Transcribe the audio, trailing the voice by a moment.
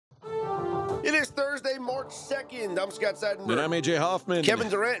It is Thursday, March 2nd. I'm Scott Seidenberg. And I'm AJ Hoffman. Kevin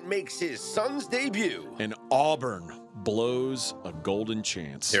Durant makes his Suns debut. And Auburn blows a golden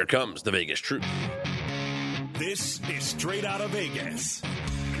chance. Here comes the Vegas Truth. This is Straight Out of Vegas.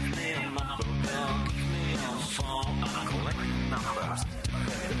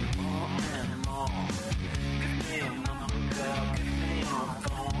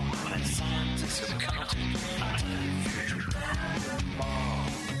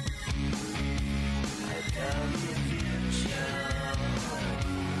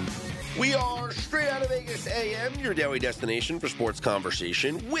 We are Straight Out of Vegas AM, your daily destination for sports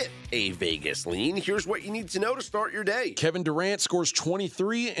conversation with a Vegas lean. Here's what you need to know to start your day. Kevin Durant scores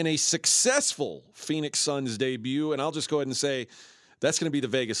 23 in a successful Phoenix Suns debut, and I'll just go ahead and say that's going to be the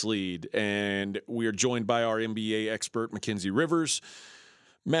Vegas lead. And we are joined by our NBA expert, Mackenzie Rivers.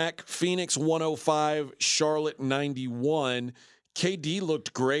 Mac, Phoenix 105, Charlotte 91. KD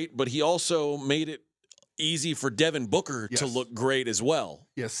looked great, but he also made it easy for Devin Booker to look great as well.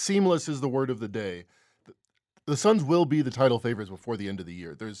 Yes, seamless is the word of the day. The Suns will be the title favorites before the end of the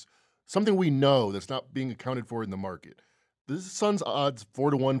year. There's something we know that's not being accounted for in the market. This is Suns odds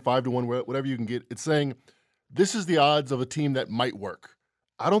 4-1, 5-1, whatever you can get. It's saying this is the odds of a team that might work.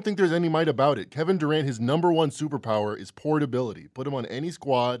 I don't think there's any might about it. Kevin Durant, his number one superpower is portability. Put him on any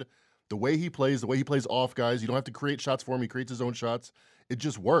squad. The way he plays off guys, you don't have to create shots for him. He creates his own shots. It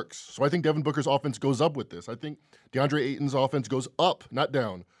just works. So I think Devin Booker's offense goes up with this. I think DeAndre Ayton's offense goes up, not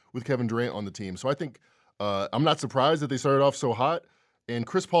down, with Kevin Durant on the team. So I think I'm not surprised that they started off so hot. And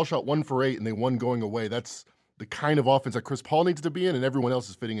Chris Paul shot 1 for 8, and they won going away. That's the kind of offense that Chris Paul needs to be in, and everyone else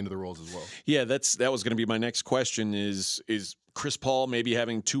is fitting into the roles as well. Yeah, that was going to be my next question is Chris Paul maybe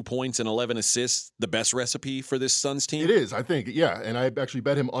having 2 points and 11 assists the best recipe for this Suns team? It is, I think, yeah. And I actually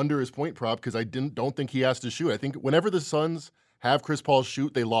bet him under his point prop because I don't think he has to shoot. I think whenever the Suns have Chris Paul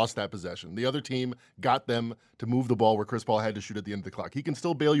shoot, they lost that possession. The other team got them to move the ball where Chris Paul had to shoot at the end of the clock. He can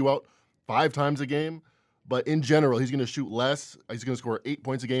still bail you out 5 times a game, but in general, he's going to shoot less. He's going to score 8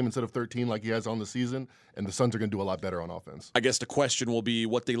 points a game instead of 13 like he has on the season, and the Suns are going to do a lot better on offense. I guess the question will be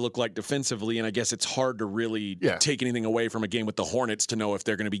what they look like defensively, and I guess it's hard to really take anything away from a game with the Hornets to know if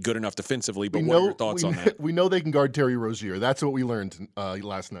they're going to be good enough defensively, but what are your thoughts on that? We know they can guard Terry Rozier. That's what we learned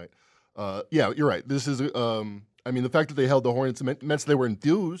last night. Yeah, you're right. This is the fact that they held the Hornets meant that they were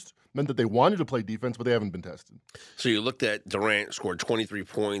enthused, meant that they wanted to play defense, but they haven't been tested. So you looked at Durant, scored 23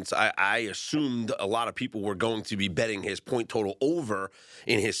 points. I assumed a lot of people were going to be betting his point total over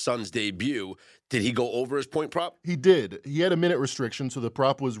in his Suns debut. Did he go over his point prop? He did. He had a minute restriction, so the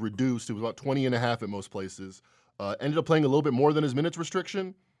prop was reduced. It was about 20 and a half at most places. Ended up playing a little bit more than his minutes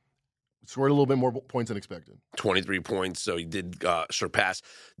restriction. Scored a little bit more points than expected. 23 points, so he did surpass.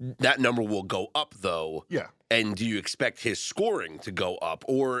 That number will go up, though. Yeah. And do you expect his scoring to go up?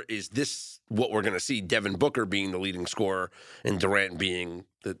 Or is this what we're going to see, Devin Booker being the leading scorer and Durant being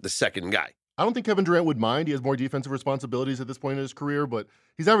the second guy? I don't think Kevin Durant would mind. He has more defensive responsibilities at this point in his career, but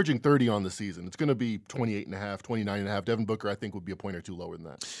he's averaging 30 on the season. It's going to be 28.5, 29.5. Devin Booker, I think, would be a point or two lower than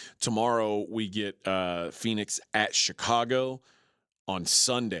that. Tomorrow, we get Phoenix at Chicago. On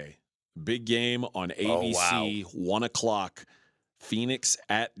Sunday, big game on ABC, 1 o'clock. Phoenix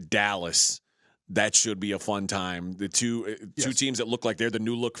at Dallas. That should be a fun time. The two teams that look like they're the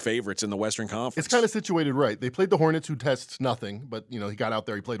new look favorites in the Western Conference. It's kind of situated right. They played the Hornets, who tests nothing, but he got out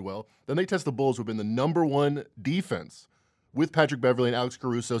there, he played well. Then they test the Bulls, who've been the number one defense with Patrick Beverley and Alex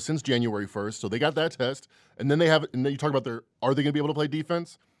Caruso since January 1st. So they got that test. And then and then you talk about are they going to be able to play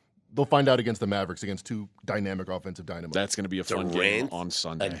defense? They'll find out against the Mavericks, against two dynamic offensive dynamos. That's going to be a fun game on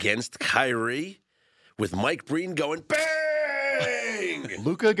Sunday. Against Kyrie, with Mike Breen going bang!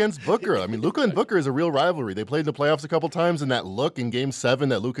 Luka against Booker. I mean, Luka and Booker is a real rivalry. They played in the playoffs a couple times, and that look in Game 7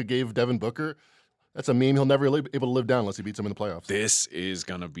 that Luka gave Devin Booker, that's a meme he'll never be able to live down unless he beats him in the playoffs. This is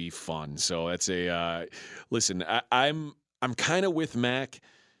going to be fun. So that's listen, I'm kind of with Mac.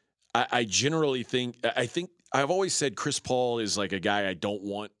 I generally think I've always said Chris Paul is like a guy I don't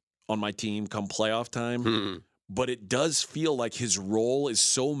want on my team come playoff time, but it does feel like his role is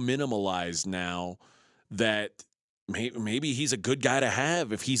so minimalized now that maybe he's a good guy to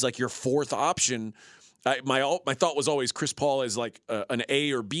have if he's like your fourth option. My thought was always Chris Paul is like an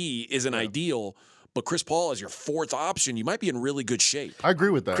A or B isn't ideal, but Chris Paul as your fourth option, you might be in really good shape. I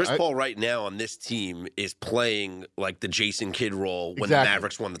agree with that. Chris Paul right now on this team is playing like the Jason Kidd role when the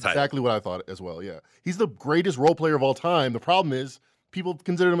Mavericks won the title. Exactly what I thought as well, yeah. He's the greatest role player of all time. The problem is people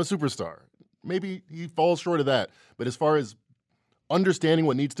consider him a superstar. Maybe he falls short of that. But as far as understanding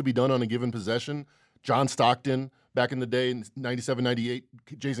what needs to be done on a given possession, John Stockton, back in the day in 97, 98,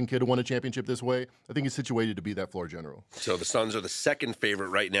 Jason Kidd won a championship this way. I think he's situated to be that floor general. So the Suns are the second favorite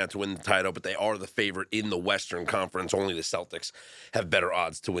right now to win the title, but they are the favorite in the Western Conference. Only the Celtics have better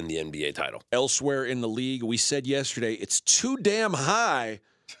odds to win the NBA title. Elsewhere in the league, we said yesterday, it's too damn high.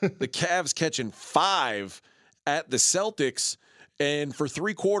 The Cavs catching 5 at the Celtics. And for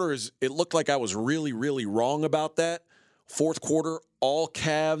 3 quarters, it looked like I was really, really wrong about that. Fourth quarter, all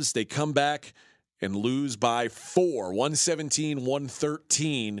Cavs, they come back and lose by 4,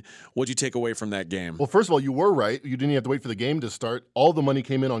 117-113. What'd you take away from that game? Well, first of all, you were right. You didn't have to wait for the game to start. All the money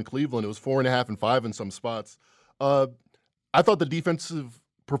came in on Cleveland. It was 4.5 and 5 in some spots. I thought the defensive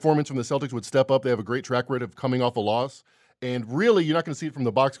performance from the Celtics would step up. They have a great track record of coming off a loss. And really, you're not going to see it from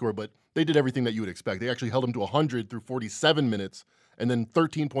the box score, but they did everything that you would expect. They actually held them to 100 through 47 minutes, and then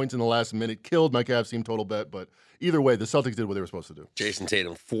 13 points in the last minute. Killed my Cavs team total bet, but either way, the Celtics did what they were supposed to do. Jason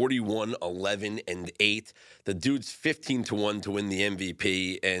Tatum, 41, 11, and 8. The dude's 15-1 to win the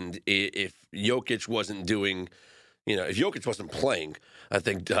MVP, and if Jokic wasn't doing... if Jokic wasn't playing, I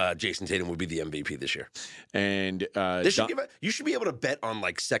think Jason Tatum would be the MVP this year. And you should be able to bet on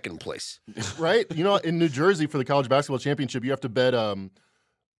like second place, right? In New Jersey for the college basketball championship, you have to bet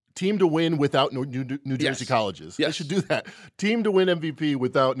team to win without New Jersey colleges. Yes. They should do that. Team to win MVP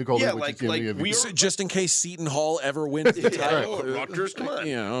without Nikola. Yeah, MVP. Just in case Seton Hall ever wins the title. Or Rutgers, come on.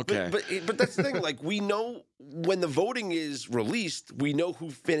 Yeah, okay. But that's the thing. Like, we know when the voting is released, we know who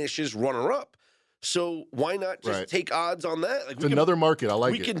finishes runner-up. So why not just take odds on that? Like, it's another market. I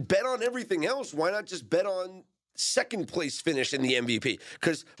like it. We can bet on everything else. Why not just bet on second place finish in the MVP?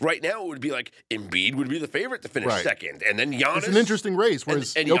 Because right now it would be like Embiid would be the favorite to finish second, and then Giannis. It's an interesting race.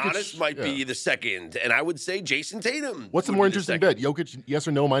 Whereas and Jokic, Giannis might be the second, and I would say Jason Tatum. What's the more interesting bet? Jokic, yes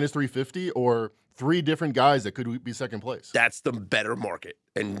or no, minus 350, or 3 different guys that could be second place? That's the better market,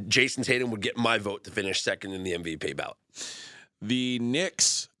 and Jason Tatum would get my vote to finish second in the MVP ballot. The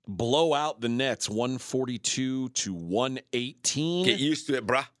Knicks blow out the Nets 142-118. Get used to it,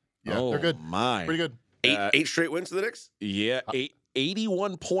 bruh. Yeah, they're good. Pretty good. 8 straight wins for the Knicks? Yeah,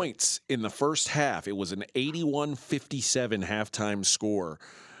 81 points in the first half. It was an 81-57 halftime score.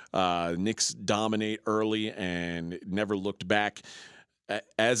 Knicks dominate early and never looked back.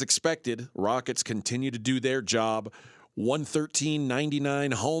 As expected, Rockets continue to do their job.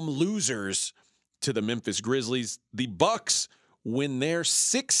 113-99 home losers to the Memphis Grizzlies. The Bucks win their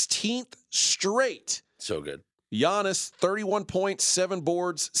 16th straight. So good. Giannis, 31 points, 7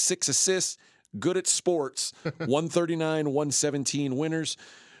 boards, 6 assists. Good at sports. 139-117 winners.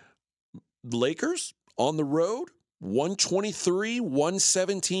 Lakers on the road.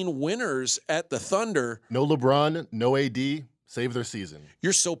 123-117 winners at the Thunder. No LeBron, no AD. Save their season.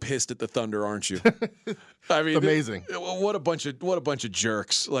 You're so pissed at the Thunder, aren't you? I mean, amazing. What a bunch of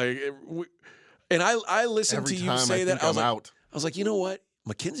jerks. And I listened to you say that. I was like, you know what?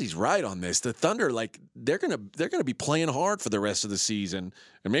 McKenzie's right on this. The Thunder, they're gonna be playing hard for the rest of the season,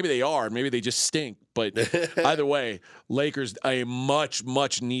 and maybe they are. Maybe they just stink. But either way, Lakers a much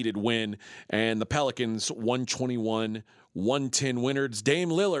needed win, and the Pelicans 121-110 winners. Dame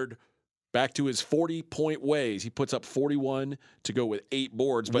Lillard back to his 40-point ways. He puts up 41 to go with 8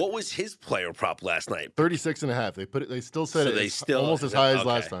 boards. But what was his player prop last night? 36.5. They still said almost as high as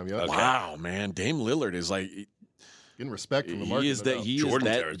last time. Yeah. Okay. Wow, man, Dame Lillard is getting respect from the market. He is that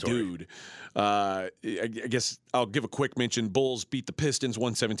dude. I guess I'll give a quick mention. Bulls beat the Pistons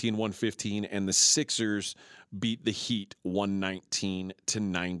 117-115, and the Sixers beat the Heat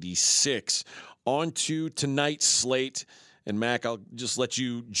 119-96. On to tonight's slate. And, Mac, I'll just let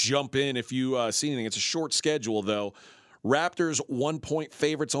you jump in if you see anything. It's a short schedule, though. Raptors 1-point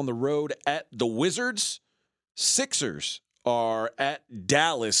favorites on the road at the Wizards. Sixers are at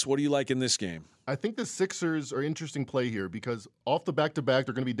Dallas. What do you like in this game? I think the Sixers are interesting play here because off the back-to-back,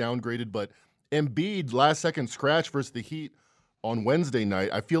 they're going to be downgraded. But Embiid, last-second scratch versus the Heat on Wednesday night.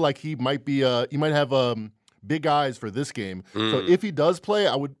 I feel like he might have big eyes for this game. So if he does play,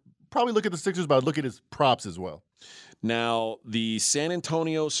 I would probably look at the Sixers, but I'd look at his props as well. Now, the San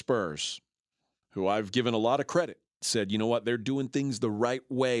Antonio Spurs, who I've given a lot of credit, said, you know what, they're doing things the right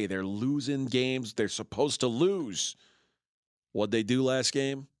way. They're losing games they're supposed to lose. What'd they do last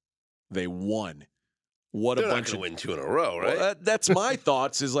game? They won. They're not going to win 2 in a row, right? Well, that's my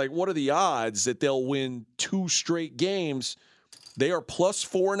thoughts is what are the odds that they'll win 2 straight games? They are plus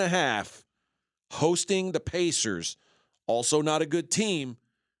 4.5 hosting the Pacers. Also not a good team.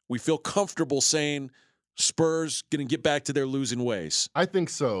 We feel comfortable saying Spurs going to get back to their losing ways. I think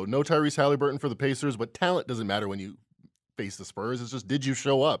so. No Tyrese Halliburton for the Pacers, but talent doesn't matter when you face the Spurs. It's just, did you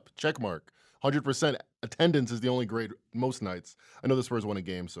show up? Check mark. 100% attendance is the only grade most nights. I know the Spurs won a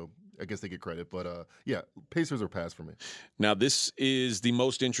game, so I guess they get credit. But yeah, Pacers are pass for me. Now, this is the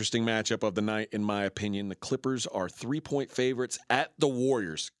most interesting matchup of the night, in my opinion. The Clippers are 3-point favorites at the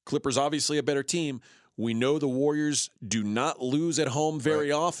Warriors. Clippers, obviously a better team. We know the Warriors do not lose at home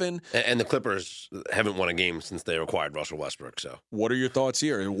very often. And the Clippers haven't won a game since they acquired Russell Westbrook. So, what are your thoughts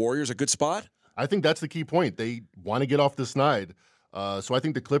here? Are the Warriors a good spot? I think that's the key point. They want to get off the snide. So I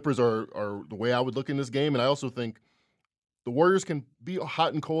think the Clippers are the way I would look in this game. And I also think the Warriors can be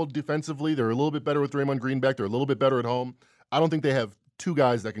hot and cold defensively. They're a little bit better with Draymond Green back. They're a little bit better at home. I don't think they have two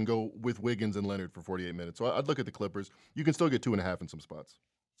guys that can go with Wiggins and Leonard for 48 minutes. So I'd look at the Clippers. You can still get 2.5 in some spots.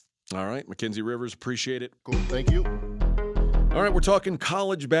 All right, Mackenzie Rivers, appreciate it. Cool, thank you. All right, we're talking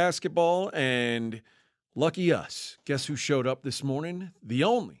college basketball, and lucky us. Guess who showed up this morning? The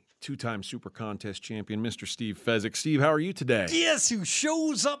only two-time Super Contest champion, Mr. Steve Fezzik. Steve, how are you today? Guess who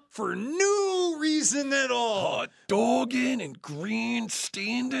shows up for no reason at all? Hot dogging and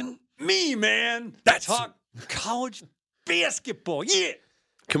grandstanding. Me, man. That's- Talk college basketball. Yeah.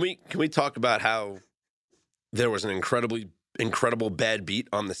 can we talk about how there was an incredible bad beat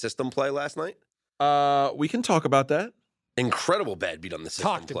on the system play last night? We can talk about that. Incredible bad beat on the system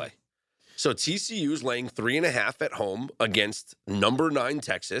Talk to play. me. So TCU's laying 3.5 at home against number 9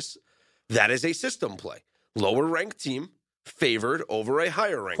 Texas. That is a system play. Lower ranked team favored over a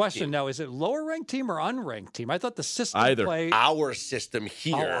higher ranked Question team. now, is it lower ranked team or unranked team? I thought the system Either. play. Our system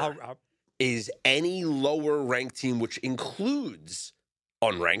here is Oh, any lower ranked team, which includes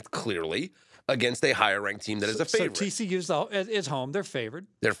unranked, clearly, against a higher ranked team that is a favorite. So TCU's is home. They're favored.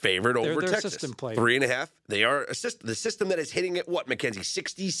 They're favored over They're Texas. system play. 3.5. They are the system that is hitting at what, Mackenzie?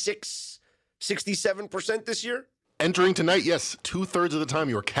 67% this year? Entering tonight, yes, 2/3 of the time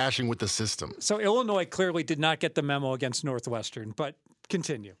you are cashing with the system. So Illinois clearly did not get the memo against Northwestern, but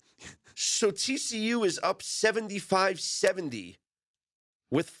continue. So TCU is up 75-70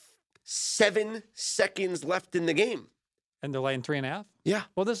 with 7 seconds left in the game. And they're laying 3.5? Yeah.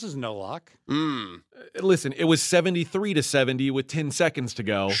 Well, this is no lock. Listen, it was 73-70 with 10 seconds to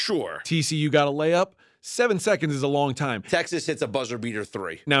go. Sure. TCU got a layup. 7 seconds is a long time. Texas hits a buzzer beater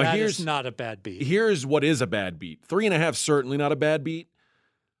 3. Now, That here's is not a bad beat. Here's what is a bad beat. 3.5, certainly not a bad beat.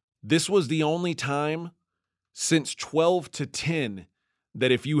 This was the only time since 12-10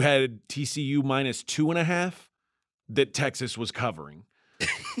 that if you had TCU minus 2.5, that Texas was covering.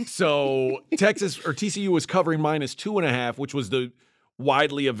 So TCU was covering minus 2.5, which was the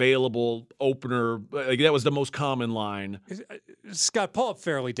widely available opener. Like, that was the most common line. Scott, pull up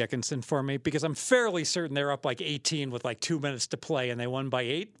Fairleigh Dickinson for me, because I'm fairly certain they're up like 18 with like 2 minutes to play, and they won by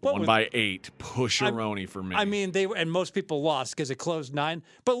 8. Won by 8. Push-a-roni for me. I mean, and most people lost because it closed 9.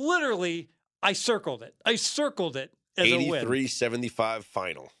 But literally, I circled it. I circled it as a win. 83-75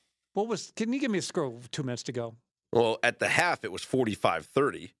 final. Can you give me a score with 2 minutes to go? Well, at the half, it was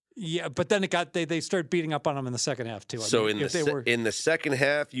 45-30. Yeah, but then they started beating up on them in the second half too. So in the second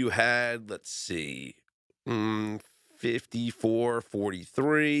half, you had, let's see,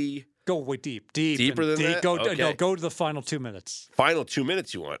 54-43. Go way deeper Than that? Go Okay. no, go to the final 2 minutes. Final 2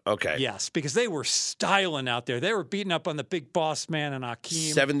 minutes you want? Okay. Yes, because they were styling out there. They were beating up on the big boss man and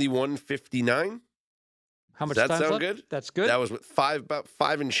Akeem. 71-59. How much Does that time's sound left? good? That's good. That was with about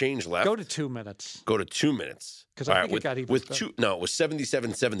 5 and change left. Go to 2 minutes. Go to 2 minutes. 'Cause I All think it got even with better. two. No, it was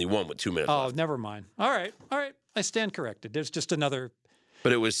 77-71 with 2 minutes Oh, left. never mind. All right. I stand corrected. There's just another.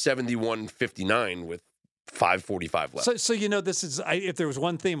 But it was 71-59 with 5:45 left. So this is if there was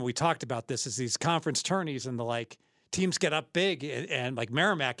one theme we talked about this is these conference tourneys and the like teams get up big and like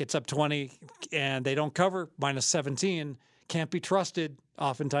Merrimack gets up 20 and they don't cover minus 17, can't be trusted.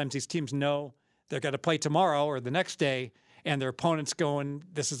 Oftentimes these teams know they're going to play tomorrow or the next day, and their opponent's going,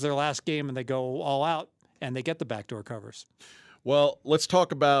 this is their last game, and they go all out and they get the backdoor covers. Well, let's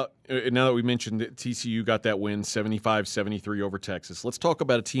talk about, now that we mentioned that TCU got that win, 75-73 over Texas, let's talk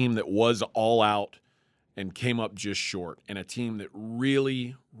about a team that was all out and came up just short, and a team that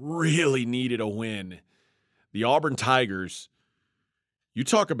really, really needed a win. The Auburn Tigers, you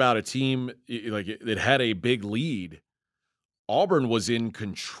talk about a team that had a big lead. Auburn was in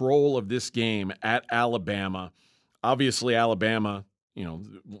control of this game at Alabama. Obviously, Alabama,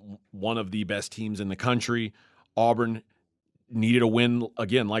 one of the best teams in the country. Auburn needed a win,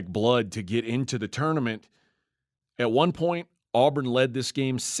 again, like blood, to get into the tournament. At one point, Auburn led this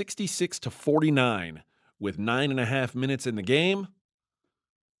game 66-49 with 9.5 minutes in the game.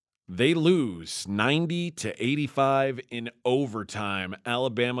 They lose 90-85 in overtime.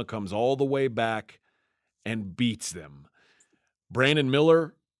 Alabama comes all the way back and beats them. Brandon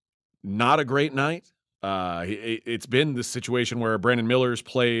Miller, not a great night. It's been this situation where Brandon Miller's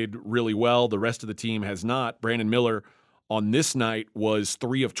played really well. The rest of the team has not. Brandon Miller on this night was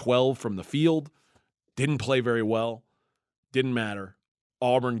 3 of 12 from the field. Didn't play very well. Didn't matter.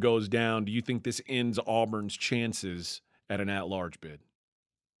 Auburn goes down. Do you think this ends Auburn's chances at an at-large bid?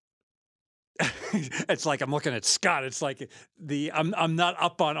 It's like I'm looking at Scott. It's like I'm not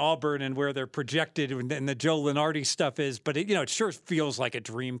up on Auburn and where they're projected and the Joe Lunardi stuff is, but it sure feels like a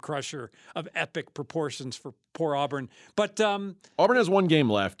dream crusher of epic proportions for poor Auburn. But Auburn has one game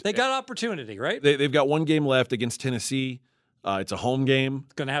left. They got opportunity, right? They've got one game left against Tennessee. It's a home game.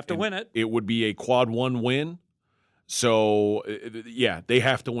 Going to have to win it. It would be a quad 1 win. So yeah, they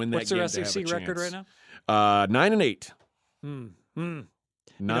have to win that game. What's their SEC record right now? 9-8.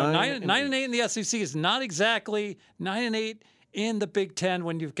 9-8 in the SEC is not exactly 9-8 in the Big Ten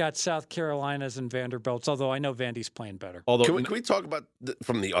when you've got South Carolinas and Vanderbilts. Although I know Vandy's playing better. Although can we talk about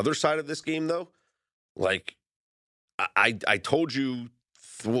from the other side of this game though? Like I told you,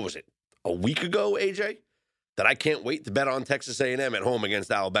 what was it, a week ago, AJ, that I can't wait to bet on Texas A&M at home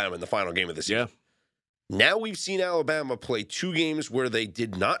against Alabama in the final game of the season. Yeah. Now we've seen Alabama play 2 games where they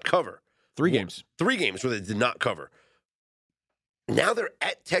did not cover. 3 games. 3 games where they did not cover. Now they're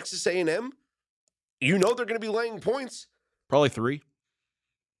at Texas A&M. You know they're going to be laying points. Probably 3.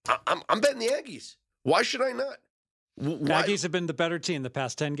 I'm betting the Aggies. Why should I not? Why? Aggies have been the better team the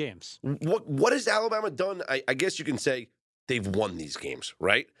past 10 games. What has Alabama done? I guess you can say they've won these games,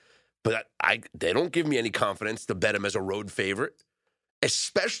 right? But they don't give me any confidence to bet them as a road favorite,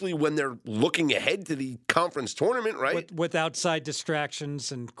 especially when they're looking ahead to the conference tournament, right? With outside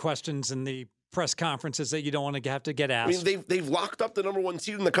distractions and questions in the press conferences that you don't want to have to get asked. I mean, they've locked up the number 1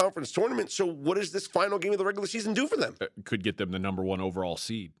 seed in the conference tournament. So what does this final game of the regular season do for them? Could get them the number 1 overall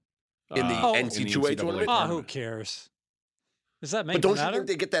seed in the NCAA tournament. Oh, who cares? Does that make But don't matter? you think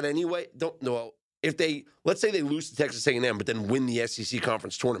they get that anyway? If let's say they lose to Texas A&M, but then win the SEC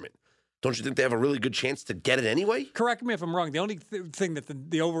conference tournament. Don't you think they have a really good chance to get it anyway? Correct me if I'm wrong. The only thing that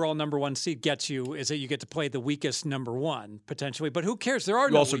the overall number 1 seed gets you is that you get to play the weakest number 1 potentially. But who cares? You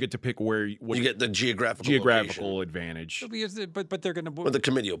also get to pick where you get the geographical location. advantage. But they're going to. Or the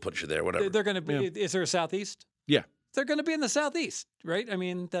committee will put you there. Whatever. They're going to be. Yeah. Is there a Southeast? Yeah. They're going to be in the Southeast, right? I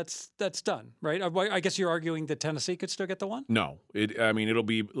mean, that's done, right? I guess you're arguing that Tennessee could still get the 1. No, it'll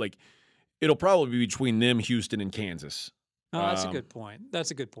probably be between them, Houston, and Kansas. Oh, that's a good point.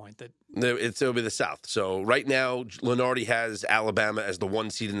 That's a good point. It'll be the South. So right now, Lunardi has Alabama as the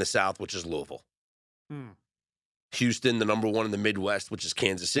 1 seed in the South, which is Louisville. Houston, the number 1 in the Midwest, which is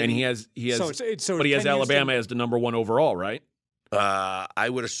Kansas City. And he has but he has Alabama as the number 1 overall, right? I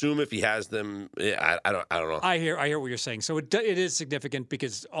would assume if he has them, I don't know. I hear what you're saying. So it is significant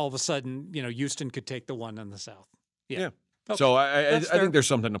because all of a sudden, Houston could take the 1 in the South. Yeah. Okay. So I think there's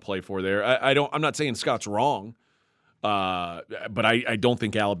something to play for there. I'm not saying Scott's wrong. But I don't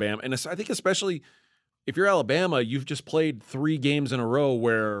think Alabama, and I think especially if you're Alabama, you've just played 3 games in a row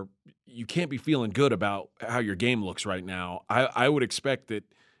where you can't be feeling good about how your game looks right now. I would expect that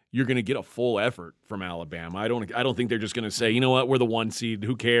you're going to get a full effort from Alabama. I don't think they're just going to say, you know what, we're the 1 seed,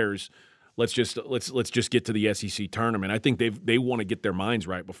 who cares? Let's just get to the SEC tournament. I think they want to get their minds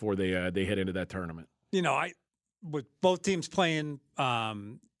right before they head into that tournament. With both teams playing.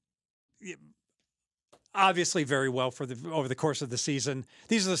 Obviously very well over the course of the season.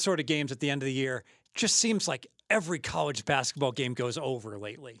 These are the sort of games at the end of the year. Just seems like every college basketball game goes over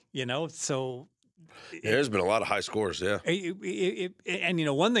lately, So there's been a lot of high scores, yeah.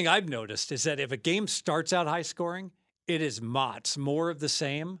 And one thing I've noticed is that if a game starts out high scoring, it is more of the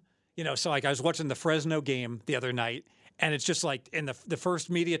same. So like I was watching the Fresno game the other night, and it's just like in the first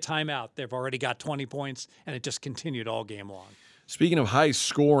media timeout, they've already got 20 points, and it just continued all game long. Speaking of high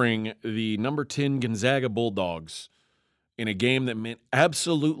scoring, the number 10 Gonzaga Bulldogs, in a game that meant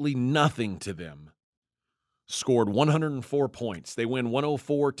absolutely nothing to them, scored 104 points. They win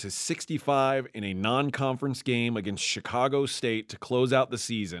 104-65 in a non-conference game against Chicago State to close out the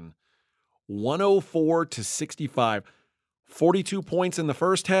season. 104-65. 42 points in the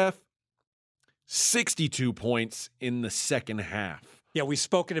first half, 62 points in the second half. Yeah, we've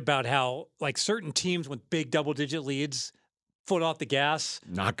spoken about how like certain teams with big double-digit leads – foot off the gas.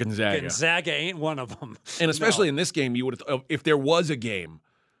 Not Gonzaga. Gonzaga ain't one of them. And especially in this game, you would have, if there was a game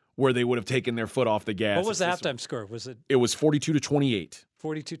where they would have taken their foot off the gas. What was the halftime score? Was it? It was 42-28.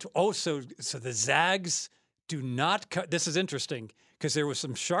 42. Oh, so the Zags do not cut. This is interesting because there was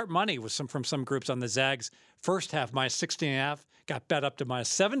some sharp money from some groups on the Zags first half -16.5 got bet up to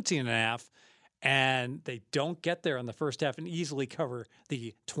 -17.5, and they don't get there in the first half and easily cover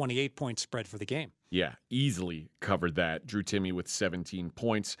the 28-point spread for the game. Yeah, easily covered that. Drew Timme with 17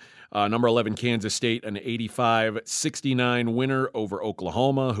 points. Number 11, Kansas State, an 85-69 winner over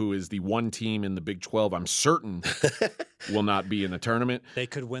Oklahoma, who is the one team in the Big 12 I'm certain will not be in the tournament. They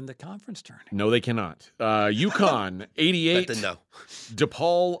could win the conference tournament. No, they cannot. UConn, 88. Bet the no.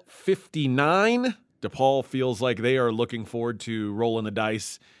 DePaul, 59. DePaul feels like they are looking forward to rolling the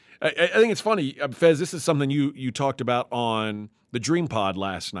dice. I think it's funny, Fez, this is something you talked about on the Dream Pod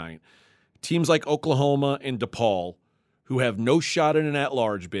last night. Teams like Oklahoma and DePaul, who have no shot in an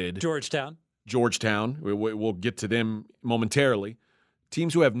at-large bid. Georgetown, we'll get to them momentarily.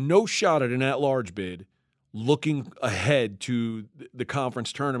 Teams who have no shot at an at-large bid, looking ahead to the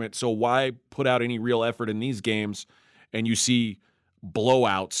conference tournament. So why put out any real effort in these games? And you see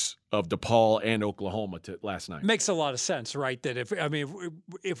blowouts of DePaul and Oklahoma last night. makes a lot of sense, right? That if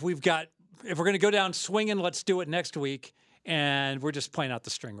we're going to go down swinging, let's do it next week. And we're just playing out the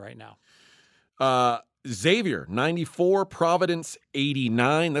string right now. Xavier, 94. Providence,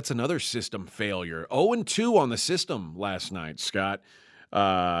 89. That's another system failure. 0-2 on the system last night, Scott.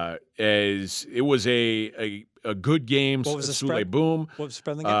 As it was a good game. What was the Sule spread? Boom. What was the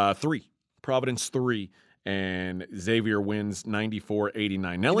spread in the game? 3. Providence 3. And Xavier wins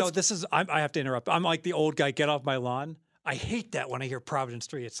 94-89. Now I have to interrupt. I'm like the old guy, get off my lawn. I hate that when I hear Providence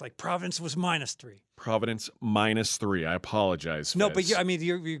 3. It's like Providence was -3. Providence -3. I apologize. No, Fez. but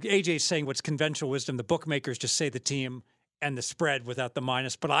AJ's saying what's conventional wisdom. The bookmakers just say the team and the spread without the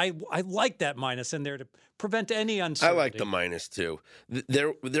minus. But I like that minus in there to prevent any uncertainty. I like the minus too.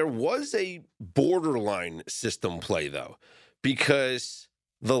 There was a borderline system play though, because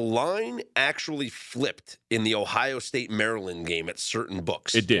the line actually flipped in the Ohio State-Maryland game at certain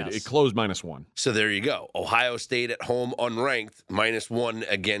books. It did. Yes. It closed -1. So there you go. Ohio State at home unranked, -1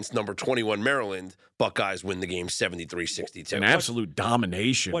 against number 21 Maryland. Buckeyes win the game 73-62. An absolute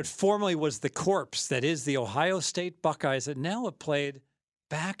domination. What formerly was the corpse that is the Ohio State Buckeyes that now have played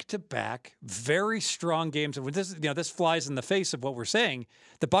back-to-back very strong games. And this flies in the face of what we're saying.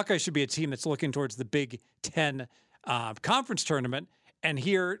 The Buckeyes should be a team that's looking towards the Big Ten conference tournament. And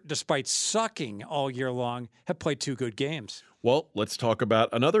here, despite sucking all year long, have played 2 good games. Well, let's talk about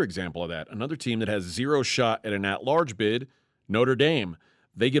another example of that. Another team that has 0 shot at an at-large bid, Notre Dame.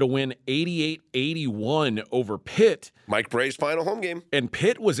 They get a win 88-81 over Pitt. Mike Bray's final home game. And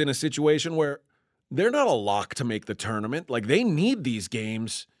Pitt was in a situation where they're not a lock to make the tournament. Like, they need these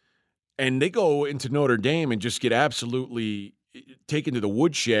games. And they go into Notre Dame and just get absolutely taken to the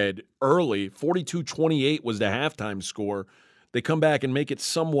woodshed early. 42-28 was the halftime score. They come back and make it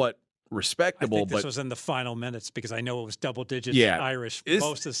somewhat respectable. I think this but was in the final minutes because I know it was double digits Irish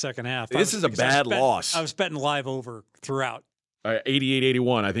most of the second half. This is a bad loss. I was betting live over throughout.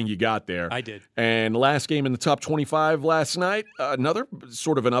 88-81, I think you got there. I did. And last game in the top 25 last night, another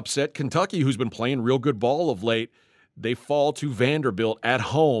sort of an upset. Kentucky, who's been playing real good ball of late, they fall to Vanderbilt at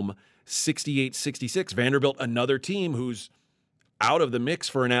home, 68-66. Vanderbilt, another team who's out of the mix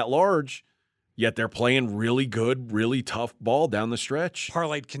for an at-large, yet they're playing really good, really tough ball down the stretch.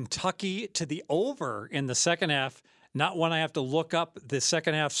 Parlayed Kentucky to the over in the second half. Not one I have to look up the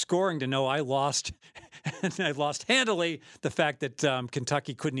second half scoring to know I lost. And I lost handily the fact that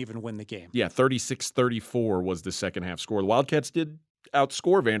Kentucky couldn't even win the game. Yeah, 36-34 was the second half score. The Wildcats did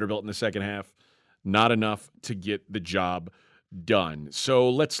outscore Vanderbilt in the second half. Not enough to get the job done. So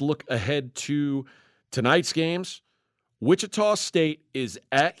let's look ahead to tonight's games. Wichita State is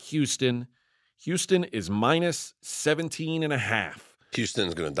at Houston. Houston is -17.5.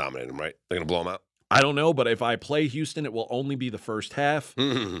 Houston's going to dominate them, right? They're going to blow them out. I don't know, but if I play Houston, it will only be the first half.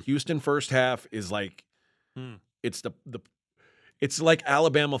 Houston first half is like it's it's like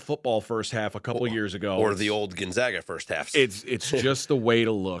Alabama football first half a couple years ago, or the old Gonzaga first half. It's just the way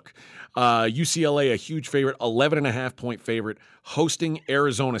to look. UCLA, a huge favorite, 11.5-point favorite, hosting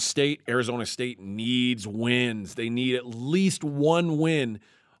Arizona State. Arizona State needs wins. They need at least one win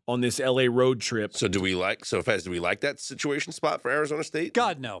on this LA road trip. So Fez, do we like that situation spot for Arizona State?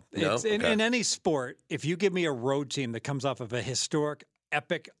 God, no. No? It's in any sport, if you give me a road team that comes off of a historic,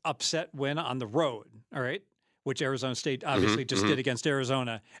 epic upset win on the road, all right, which Arizona State obviously just did against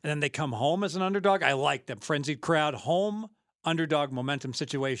Arizona, and then they come home as an underdog, I like them. Frenzied crowd, home, underdog momentum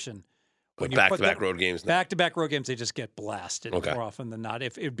situation. But back-to-back road games. Back-to-back road games, they just get blasted more often than not.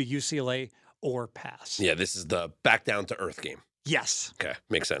 If it would be UCLA or pass. Yeah, this is the back down to earth game. Yes. Okay,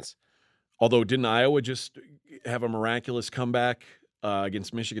 makes sense. Although, didn't Iowa just have a miraculous comeback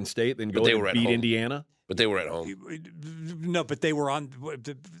against Michigan State, then go they and were at beat home. Indiana. But they were at home. No, but they were on.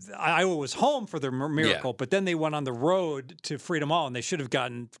 Iowa was home for their miracle, but then they went on the road to Freedom Hall, and they should have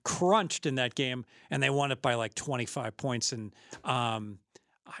gotten crunched in that game, and they won it by like 25 points. And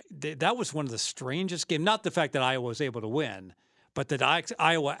that was one of the strangest games. Not the fact that Iowa was able to win, but that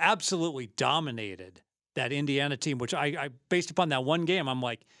Iowa absolutely dominated that Indiana team. Which I based upon that one game, I'm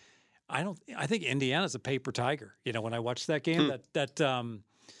like, I think Indiana's a paper tiger. You know, when I watched that game,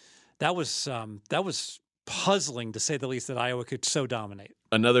 that was puzzling, to say the least, that Iowa could so dominate.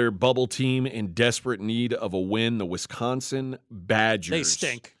 Another bubble team in desperate need of a win, the Wisconsin Badgers. They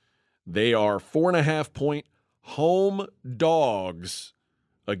stink. They are 4.5-point home dogs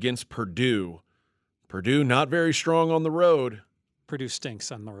against Purdue. Purdue not very strong on the road. Purdue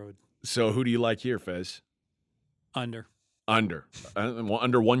stinks on the road. So who do you like here, Fez? Under. Under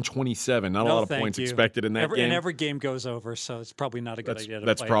 127. Not a lot of points expected in that game. And every game goes over, so it's probably not a good idea.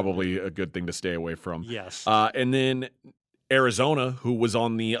 That's probably a good thing to stay away from. Yes. And then Arizona, who was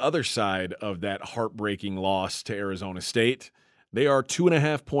on the other side of that heartbreaking loss to Arizona State, they are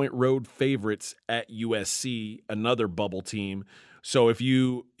 2.5-point road favorites at USC, another bubble team. So if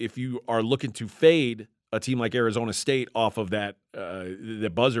you are looking to fade a team like Arizona State off of that the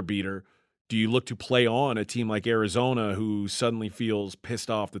buzzer beater, do you look to play on a team like Arizona who suddenly feels pissed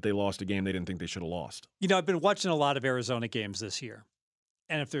off that they lost a game they didn't think they should have lost? You know, I've been watching a lot of Arizona games this year.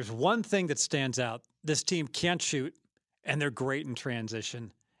 And if there's one thing that stands out, this team can't shoot, and they're great in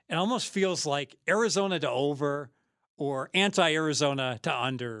transition. It almost feels like Arizona to over or anti-Arizona to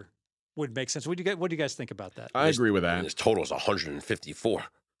under would make sense. What do you guys think about that? I agree with And that. his total is 154.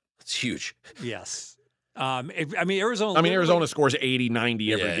 That's huge. Yes. Arizona scores 80,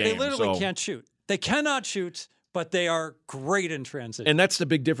 90 every Yeah. game. They literally so. can't shoot. They cannot shoot, but they are great in transition. And that's the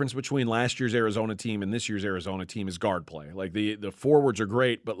big difference between last year's Arizona team and this year's Arizona team is guard play. Like the forwards are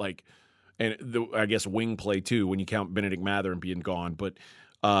great, but I guess wing play too when you count Benedict Mather and being gone. But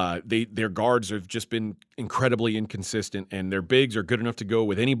their guards have just been incredibly inconsistent, and their bigs are good enough to go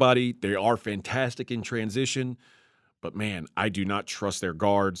with anybody. They are fantastic in transition, but man, I do not trust their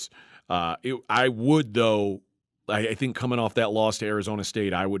guards. I would, though. I think coming off that loss to Arizona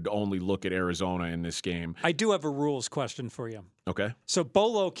State, I would only look at Arizona in this game. I do have a rules question for you. Okay. So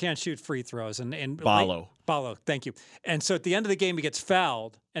Bolo can't shoot free throws, and Balo, thank you. And so at the end of the game, he gets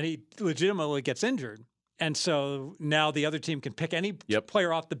fouled, and he legitimately gets injured. And so now the other team can pick any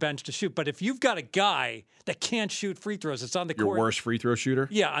player off the bench to shoot. But if you've got a guy that can't shoot free throws, it's on the court. Your worst free throw shooter?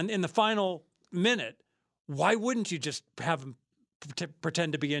 Yeah, and in the final minute, why wouldn't you just have him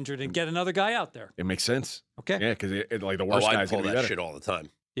pretend to be injured and get another guy out there? It makes sense. Okay. Yeah, because like the worst I'd guy's pull going to be that better. shit all the time.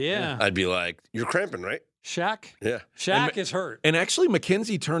 Yeah. I'd be like, "You're cramping, right?" Shaq? Yeah. Shaq is hurt. And actually,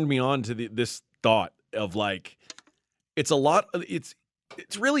 McKenzie turned me on to this thought of like, it's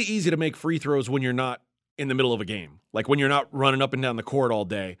really easy to make free throws when you're not in the middle of a game, like when you're not running up and down the court all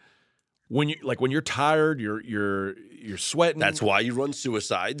day. When you're tired, you're sweating. That's why you run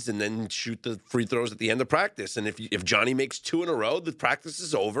suicides and then shoot the free throws at the end of practice. And if Johnny makes 2 in a row, the practice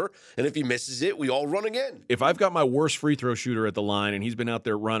is over. And if he misses it, we all run again. If I've got my worst free throw shooter at the line and he's been out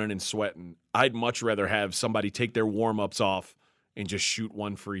there running and sweating, I'd much rather have somebody take their warm-ups off and just shoot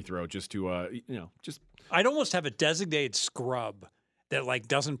one free throw just to I'd almost have a designated scrub that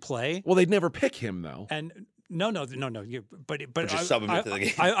doesn't play. Well, they'd never pick him though. And no. But just sub him into the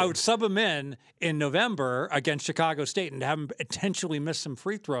game. I would sub him in November against Chicago State and have him intentionally miss some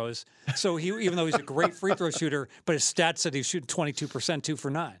free throws. So even though he's a great free throw shooter, but his stats said he's shooting 22%, 2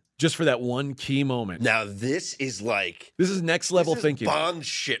 for 9. Just for that one key moment. Now this is next level thinking. Bond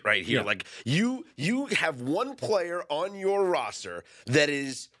shit right here. Yeah. Like you have one player on your roster that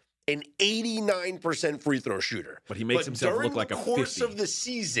is an 89% free throw shooter. But he makes himself look like a 50. During the course of the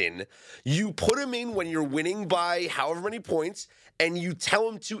season, you put him in when you're winning by however many points, and you tell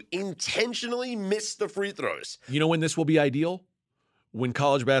him to intentionally miss the free throws. You know when this will be ideal? When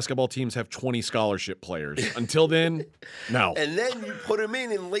college basketball teams have 20 scholarship players. Until then, no. And then you put him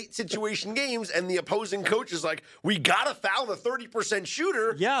in late situation games, and the opposing coach is like, we got to foul the 30%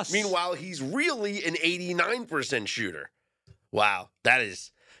 shooter. Yes. Meanwhile, he's really an 89% shooter. Wow. That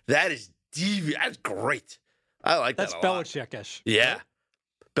is deviant. That's great. I like That's that a lot. Belichick-ish. Yeah.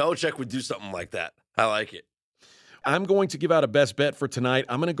 Belichick would do something like that. I like it. I'm going to give out a best bet for tonight.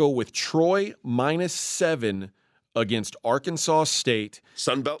 I'm going to go with Troy -7 against Arkansas State.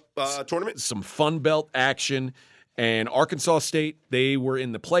 Sun Belt tournament? Some Fun Belt action. And Arkansas State, they were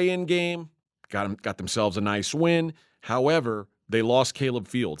in the play-in game, got themselves a nice win. However, They lost Caleb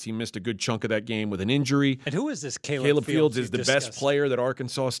Fields. He missed a good chunk of that game with an injury. And who is this Caleb Caleb Fields is you've the discussed? best player that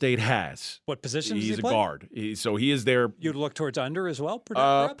Arkansas State has. What position does He's he a play? guard. So he is there. You'd look towards under as well,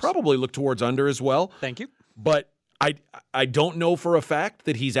 perhaps? Probably look towards under as well. Thank you. But I don't know for a fact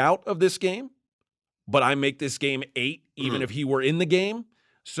that he's out of this game, but I make this game 8 even if he were in the game.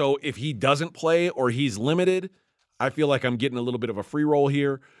 So if he doesn't play or he's limited, I feel like I'm getting a little bit of a free roll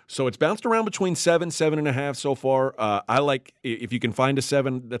here. So it's bounced around between 7, 7.5 so far. I like if you can find a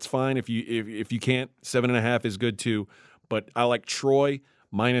 7, that's fine. If you can't, 7.5 is good too. But I like Troy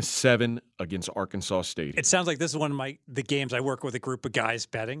 -7 against Arkansas State. It sounds like this is one of the games I work with a group of guys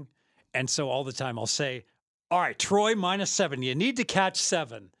betting. And so all the time I'll say, all right, Troy -7. You need to catch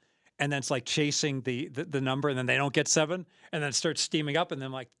 7. And then it's like chasing the number, and then they don't get 7, and then it starts steaming up, and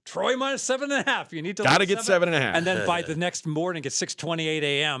then like Troy -7.5. You need to Gotta get 7.5. And then by the next morning at 6:28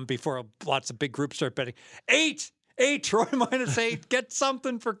 a.m. before lots of big groups start betting, 8, Troy -8. Get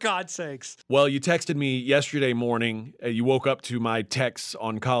something for God's sakes. Well, you texted me yesterday morning. You woke up to my texts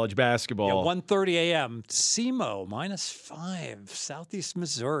on college basketball. Yeah, 1:30 a.m. SEMO -5, Southeast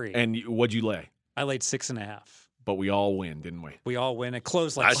Missouri. And what'd you lay? I laid 6.5. But we all win, didn't we? We all win. It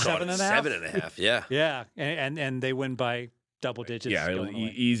closed I like saw it 7.5. at 7.5. Yeah. Yeah, and they win by double digits. Yeah, it was going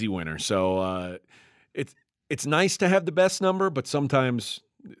away. easy winner. So it's nice to have the best number, but sometimes,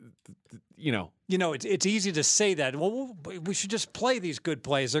 it's easy to say that. Well, we should just play these good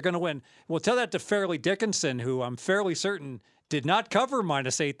plays. They're going to win. Well, tell that to Fairleigh Dickinson, who I'm fairly certain did not cover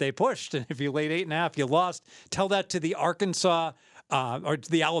 -8. They pushed, and if you laid 8.5, you lost. Tell that to the Arkansas. Or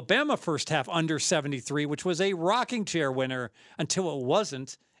the Alabama first half under 73, which was a rocking chair winner until it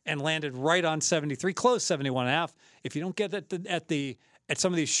wasn't, and landed right on 73, close 71.5. If you don't get at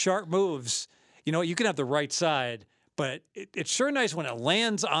some of these sharp moves, you can have the right side, but it's sure nice when it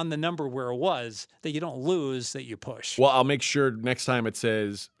lands on the number where it was that you don't lose, that you push. well, I'll make sure next time it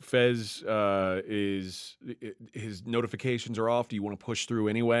says Fez his notifications are off. Do you want to push through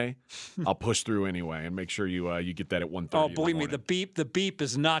anyway? I'll push through anyway and make sure you get that at 1:30. Oh, believe me, the beep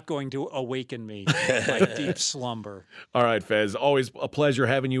is not going to awaken me from my deep slumber. All right, Fez. Always a pleasure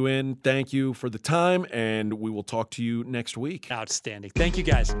having you in. Thank you for the time, and we will talk to you next week. Outstanding. Thank you,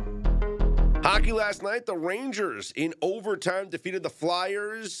 guys. Hockey last night, the Rangers in overtime defeated the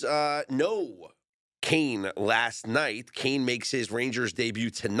Flyers. No Kane last night. Kane makes his Rangers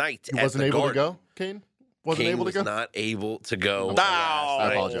debut tonight. He wasn't able to go, Kane? Wasn't able to go? Kane was not able to go.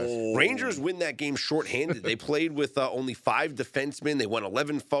 I apologize. Rangers win that game shorthanded. They played with only 5 defensemen. They went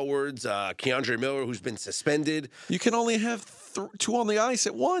 11 forwards. Keandre Miller, who's been suspended. You can only have 2 on the ice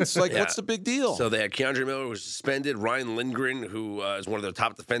at once. Like, what's the big deal? So they had Keandre Miller, who was suspended. Ryan Lindgren, who is one of their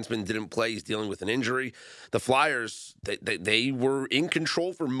top defensemen, didn't play. He's dealing with an injury. The Flyers, they were in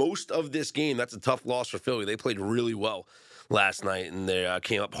control for most of this game. That's a tough loss for Philly. They played really well last night, and they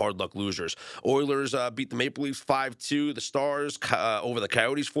came up hard luck losers. Oilers beat the Maple Leafs 5-2. The Stars over the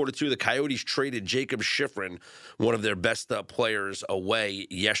Coyotes 4-2. The Coyotes traded Jacob Schifrin, one of their best players, away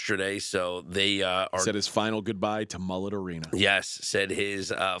yesterday. So they said his final goodbye to Mullet Arena. Yes, said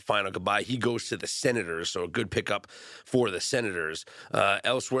his final goodbye. He goes to the Senators, so a good pickup for the Senators.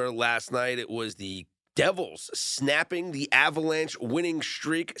 Elsewhere last night, it was the Devils snapping the Avalanche winning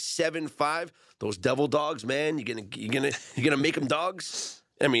streak 7-5. Those Devil Dogs, man, you gonna make them dogs?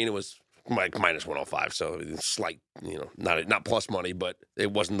 I mean, it was like -105, so it's slight, not plus money, but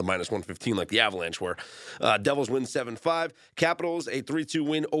it wasn't the -115 like the Avalanche were. Devils win 7-5. Capitals a 3-2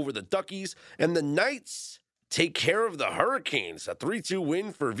 win over the Duckies, and the Knights take care of the Hurricanes. A 3-2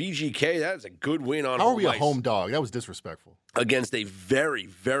 win for VGK. That is a good win on How are we ice a home dog? That was disrespectful. Against a very,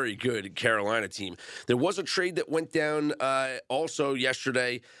 very good Carolina team. There was a trade that went down also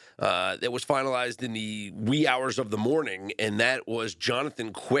yesterday that was finalized in the wee hours of the morning, and that was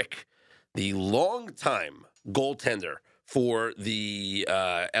Jonathan Quick, the longtime goaltender for the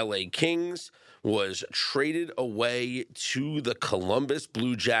LA Kings, was traded away to the Columbus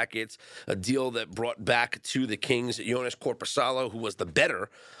Blue Jackets, a deal that brought back to the Kings Jonas Korpisalo, who was the better,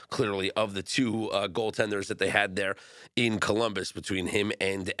 clearly, of the 2 goaltenders that they had there in Columbus between him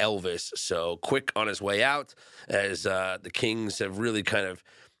and Elvis. So Quick on his way out, as the Kings have really kind of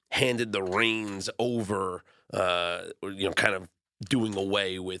handed the reins over, kind of doing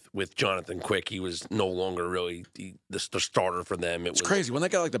away with Jonathan Quick. He was no longer really the starter for them. It's crazy. When they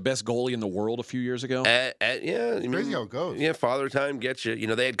got like the best goalie in the world a few years ago. Crazy how it goes. Yeah, Father Time gets you.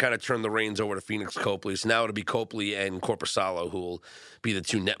 They had kind of turned the reins over to Phoenix Copley. So now it'll be Copley and Korpisalo who will be the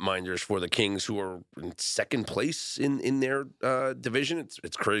 2 netminders for the Kings, who are in second place in their division.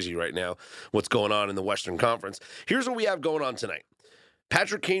 It's crazy right now what's going on in the Western Conference. Here's what we have going on tonight.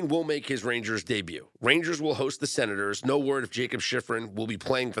 Patrick Kane will make his Rangers debut. Rangers will host the Senators. No word if Jacob Schifrin will be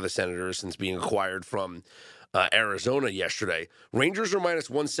playing for the Senators since being acquired from Arizona yesterday. Rangers are minus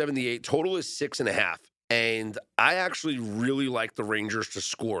 178. Total is 6.5. And I actually really like the Rangers to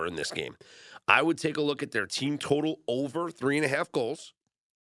score in this game. I would take a look at their team total over 3.5 goals.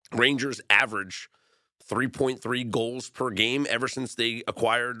 Rangers average 3.3 goals per game ever since they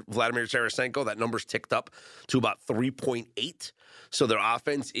acquired Vladimir Tarasenko. That number's ticked up to about 3.8. So their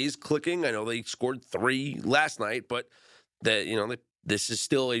offense is clicking. I know they scored 3 last night, but this is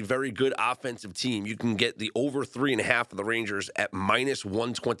still a very good offensive team. You can get the over 3.5 of the Rangers at minus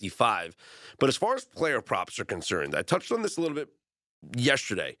 125. But as far as player props are concerned, I touched on this a little bit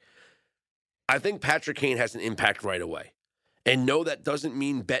yesterday. I think Patrick Kane has an impact right away. And no, that doesn't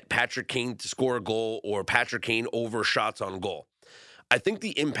mean bet Patrick Kane to score a goal or Patrick Kane over shots on goal. I think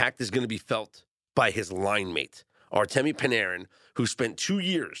the impact is going to be felt by his line mate, Artemi Panarin, who spent 2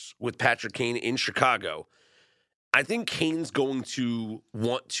 years with Patrick Kane in Chicago. I think Kane's going to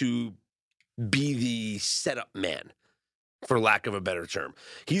want to be the setup man, for lack of a better term.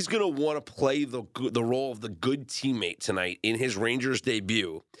 He's going to want to play the role of the good teammate tonight in his Rangers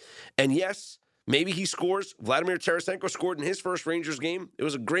debut. And yes, maybe he scores. Vladimir Tarasenko scored in his first Rangers game. It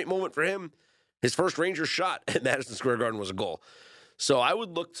was a great moment for him. His first Rangers shot at Madison Square Garden was a goal. So I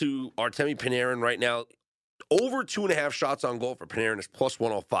would look to Artemi Panarin right now. Over 2.5 shots on goal for Panarin is plus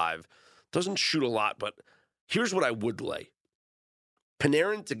 105. Doesn't shoot a lot, but here's what I would lay.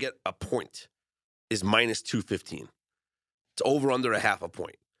 Panarin to get a point is minus 215. It's over under a half a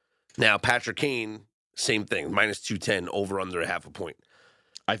point. Now, Patrick Kane, same thing, minus 210, over under a half a point.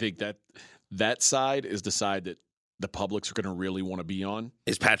 I think that side is the side that the publics are going to really want to be on.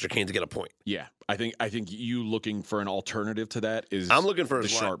 Is Patrick Kane to get a point? Yeah, I think you looking for an alternative to that is. I'm looking for his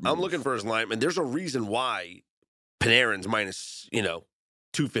sharp line. move. I'm looking for his line, and there's a reason why Panarin's minus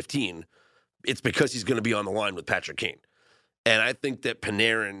 215. It's because he's going to be on the line with Patrick Kane, and I think that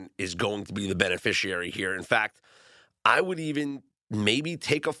Panarin is going to be the beneficiary here. In fact, I would even maybe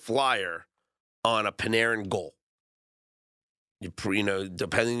take a flyer on a Panarin goal. You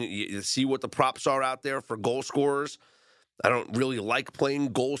see what the props are out there for goal scorers. I don't really like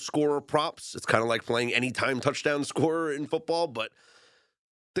playing goal scorer props. It's kind of like playing anytime touchdown scorer in football, but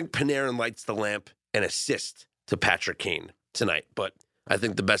I think Panarin lights the lamp and assist to Patrick Kane tonight. But I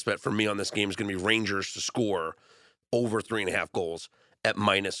think the best bet for me on this game is going to be Rangers to score over 3.5 goals at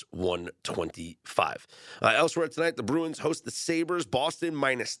minus 125. Elsewhere tonight, the Bruins host the Sabres. Boston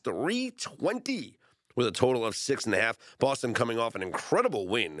minus 320. With a total of 6.5. Boston coming off an incredible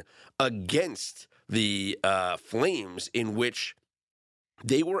win against the Flames, in which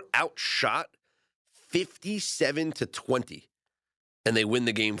they were outshot 57-20. And they win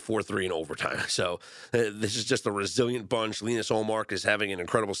the game 4-3 in overtime. So this is just a resilient bunch. Linus Ullmark is having an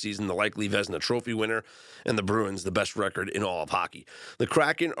incredible season, the likely Vezina Trophy winner, and the Bruins, the best record in all of hockey. The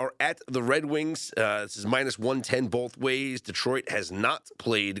Kraken are at the Red Wings. This is minus 110 both ways. Detroit has not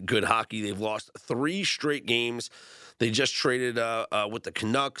played good hockey. They've lost 3 straight games. They just traded with the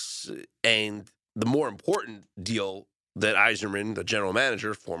Canucks. And the more important deal that Yzerman, the general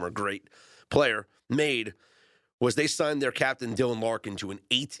manager, former great player, made was they signed their captain, Dylan Larkin, to an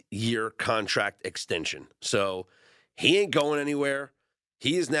 8-year contract extension. So he ain't going anywhere.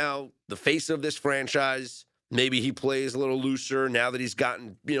 He is now the face of this franchise. Maybe he plays a little looser now that he's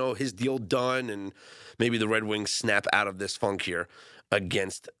gotten, his deal done, and maybe the Red Wings snap out of this funk here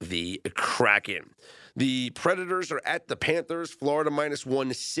against the Kraken. The Predators are at the Panthers. Florida minus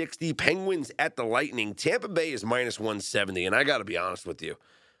 160. Penguins at the Lightning. Tampa Bay is minus 170. And I got to be honest with you,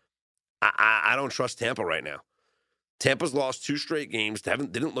 I don't trust Tampa right now. Tampa's lost 2 straight games. They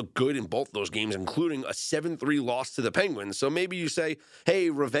didn't look good in both those games, including a 7-3 loss to the Penguins. So maybe you say,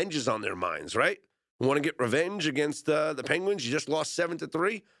 hey, revenge is on their minds, right? Want to get revenge against the Penguins? You just lost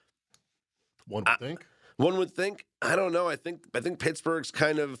 7-3? One would think. One would think. I don't know. I think Pittsburgh's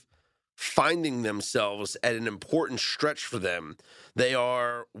kind of finding themselves at an important stretch for them. They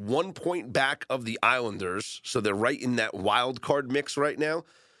are 1 point back of the Islanders, so they're right in that wild card mix right now.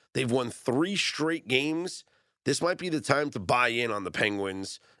 They've won 3 straight games. This might be the time to buy in on the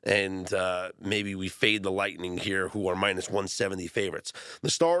Penguins, and maybe we fade the Lightning here, who are minus 170 favorites. The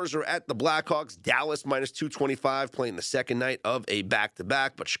Stars are at the Blackhawks. Dallas minus 225, playing the second night of a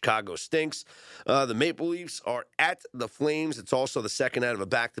back-to-back, but Chicago stinks. The Maple Leafs are at the Flames. It's also the second night of a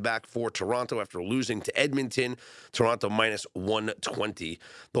back-to-back for Toronto after losing to Edmonton. Toronto minus 120.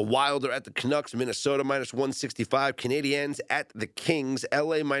 The Wild are at the Canucks. Minnesota minus 165. Canadiens at the Kings.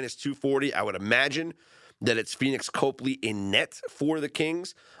 LA minus 240. I would imagine that it's Phoenix Copley in net for the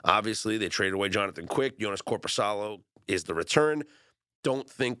Kings. Obviously, they traded away Jonathan Quick. Jonas Korpisalo is the return. don't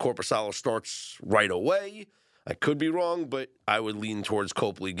think Korpisalo starts right away. I could be wrong, but I would lean towards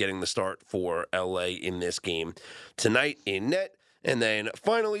Copley getting the start for LA in this game tonight in net. And then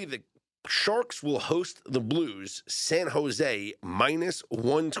finally, the Sharks will host the Blues, San Jose, minus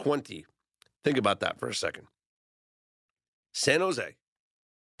 120. Think about that for a second. San Jose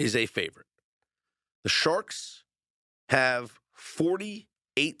is a favorite. The Sharks have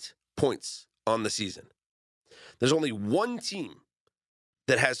 48 points on the season. There's only one team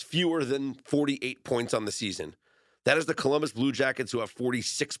that has fewer than 48 points on the season. That is the Columbus Blue Jackets, who have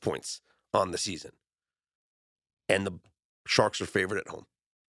 46 points on the season. And the Sharks are favored at home.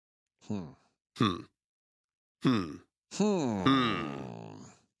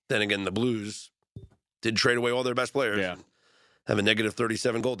 Then again, the Blues did trade away all their best players. Yeah. Have a negative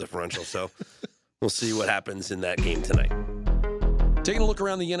 37 goal differential. So we'll see what happens in that game tonight. Taking a look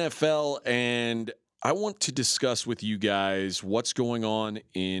around the NFL, and I want to discuss with you guys what's going on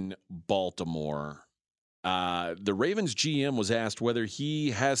in Baltimore. The Ravens GM was asked whether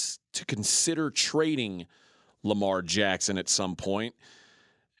he has to consider trading Lamar Jackson at some point,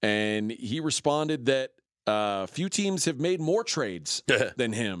 and he responded that few teams have made more trades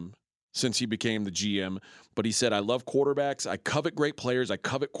than him since he became the GM. But he said, I love quarterbacks. I covet great players. I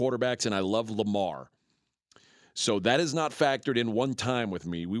covet quarterbacks, and I love Lamar. So that is not factored in one time with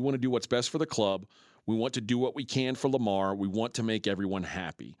me. We want to do what's best for the club. We want to do what we can for Lamar. We want to make everyone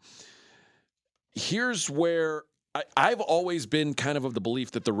happy. Here's where I've always been kind of the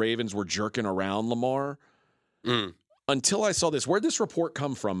belief that the Ravens were jerking around Lamar until I saw this. Where'd this report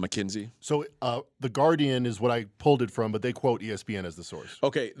come from, McKenzie? So The Guardian is what I pulled it from, but they quote ESPN as the source.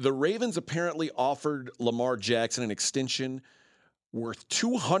 Okay, the Ravens apparently offered Lamar Jackson an extension worth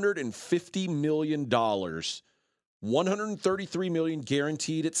 $250 million, $133 million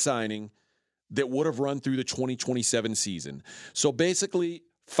guaranteed at signing, that would have run through the 2027 season. So basically,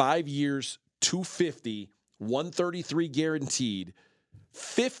 5 years, $250, $133 guaranteed,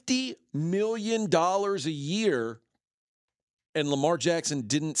 $50 million a year, and Lamar Jackson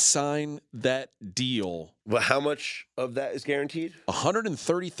didn't sign that deal. Well, how much of that is guaranteed?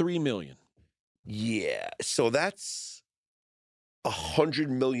 $133 million. Yeah. So that's $100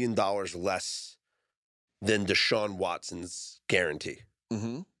 million less than Deshaun Watson's guarantee.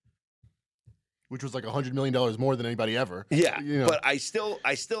 Mm-hmm. Which was like $100 million more than anybody ever. Yeah. You know. But I still,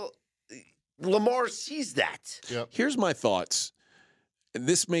 Lamar sees that. Yep. Here's my thoughts.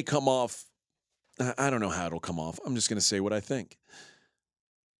 This may come off, I don't know how it'll come off. I'm just going to say what I think.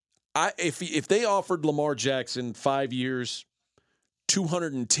 If they offered Lamar Jackson 5 years,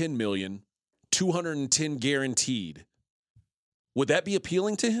 $210 million, $210 guaranteed, would that be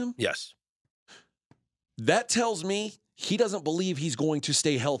appealing to him? Yes. That tells me he doesn't believe he's going to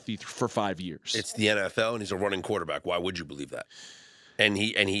stay healthy for 5 years. It's the NFL, and he's a running quarterback. Why would you believe that? And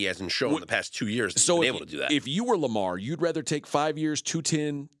he hasn't shown the past 2 years that he's been able to do that. If you were Lamar, you'd rather take 5 years,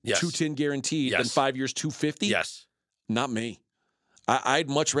 210, Yes. 210 guaranteed, than Yes. 5 years, 250? Yes. Not me. I'd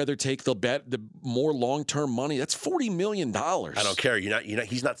much rather take the more long-term money. That's $40 million. I don't care.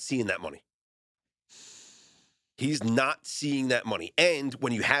 He's not seeing that money. He's not seeing that money. And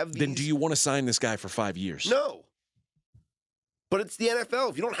when you have these... Then do you want to sign this guy for 5 years? No. But it's the NFL.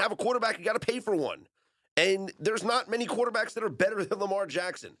 If you don't have a quarterback, you got to pay for one. And there's not many quarterbacks that are better than Lamar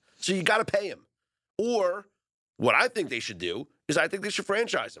Jackson. So you got to pay him. Or what I think they should do is I think they should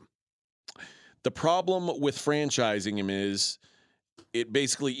franchise him. The problem with franchising him is it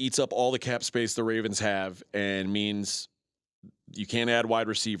basically eats up all the cap space the Ravens have and means you can't add wide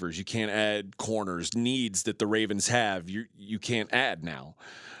receivers. You can't add corners. Needs that the Ravens have, you can't add now.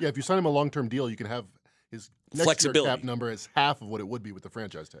 Yeah, if you sign him a long-term deal, you can have his next Flexibility. year cap number as half of what it would be with the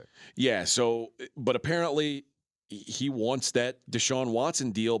franchise tag. Yeah, so, but apparently he wants that Deshaun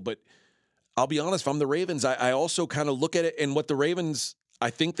Watson deal. But I'll be honest, if I'm the Ravens, I also kind of look at it, and what the Ravens, I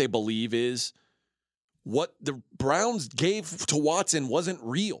think they believe is what the Browns gave to Watson wasn't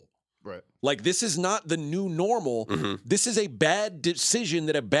real. Right. Like, this is not the new normal. Mm-hmm. This is a bad decision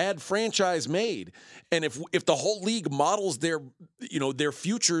that a bad franchise made. And if the whole league models their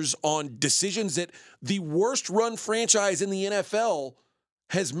futures on decisions that the worst run franchise in the NFL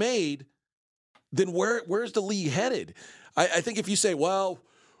has made, then where's the league headed? I think if you say, well,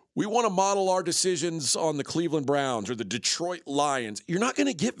 we want to model our decisions on the Cleveland Browns or the Detroit Lions, you're not going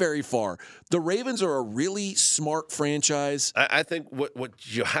to get very far. The Ravens are a really smart franchise. I think what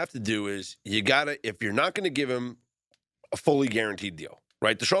you have to do is you got to, if you're not going to give him a fully guaranteed deal,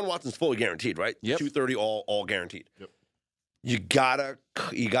 right? Deshaun Watson's fully guaranteed, right? Yep. 230 all guaranteed. Yep. You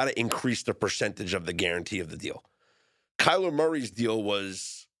gotta increase the percentage of the guarantee of the deal. Kyler Murray's deal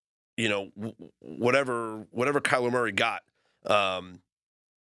was, whatever Kyler Murray got.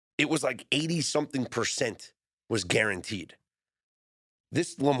 it was like 80-something% was guaranteed.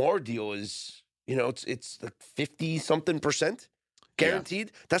 This Lamar deal is, it's like 50-something%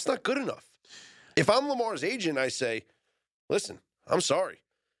 guaranteed. Yeah. That's not good enough. If I'm Lamar's agent, I say, listen, I'm sorry.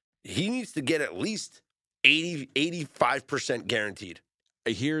 He needs to get at least 85% guaranteed.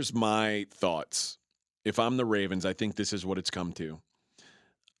 Here's my thoughts. If I'm the Ravens, I think this is what it's come to.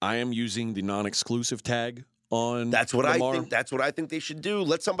 I am using the non-exclusive tag on That's what Lamar. I think. That's what I think they should do.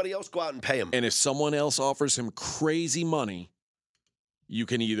 Let somebody else go out and pay him. And if someone else offers him crazy money, you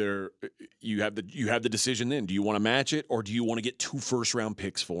can either you have the decision then. Do you want to match it or do you want to get 2 first-round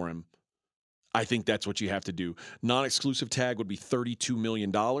picks for him? I think that's what you have to do. Non-exclusive tag would be $32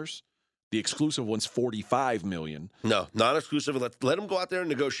 million. The exclusive one's $45 million. No, non-exclusive. Let him go out there and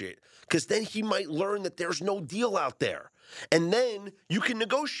negotiate. Because then he might learn that there's no deal out there. And then you can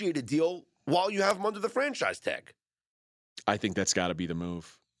negotiate a deal while you have him under the franchise tag. I think that's got to be the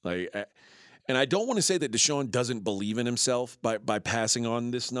move. And I don't want to say that Deshaun doesn't believe in himself by passing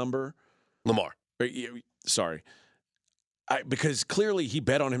on this number. Lamar. Sorry. Because clearly he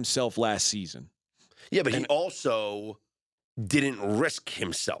bet on himself last season. Yeah, but he also didn't risk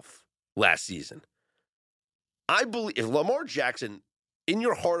himself last season. I believe if Lamar Jackson, in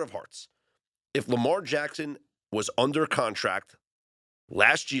your heart of hearts, if Lamar Jackson was under contract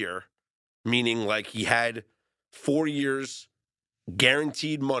last year, meaning like he had 4 years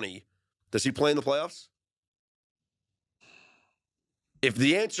guaranteed money, does he play in the playoffs? If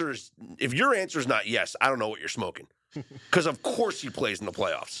your answer is not yes, I don't know what you're smoking. Because of course he plays in the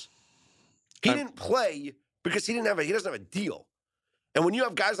playoffs. He didn't play because he doesn't have a deal. And when you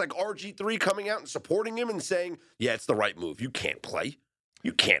have guys like RG3 coming out and supporting him and saying, yeah, it's the right move, you can't play.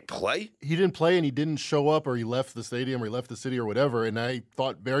 You can't play. He didn't play and he didn't show up, or he left the stadium or he left the city or whatever. And I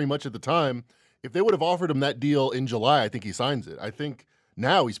thought very much at the time, if they would have offered him that deal in July, I think he signs it. I think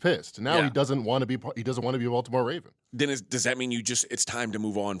now he's pissed. Now he doesn't want to be a Baltimore Raven. Then does that mean it's time to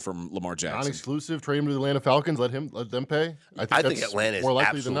move on from Lamar Jackson? Non-exclusive, trade him to the Atlanta Falcons, let them pay. I think Atlanta is more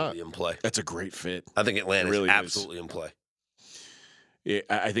likely than not. absolutely in play. That's a great fit. I think Atlanta really is absolutely in play.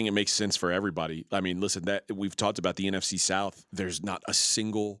 I think it makes sense for everybody. I mean, listen, that we've talked about the NFC South. There's not a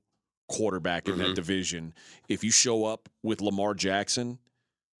single quarterback in that division. If you show up with Lamar Jackson,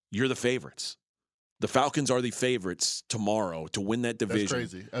 you're the favorites. The Falcons are the favorites tomorrow to win that division.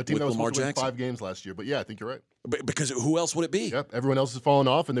 That's crazy. A team that was supposed to win 5 games last year. But yeah, I think you're right. Because who else would it be? Yep, everyone else has fallen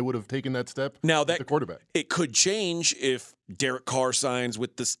off, and they would have taken that step now with the quarterback. It could change if Derek Carr signs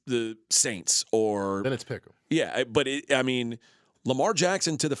with the Saints, or then it's pick 'em. Yeah, but Lamar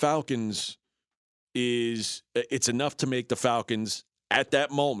Jackson to the Falcons it's enough to make the Falcons at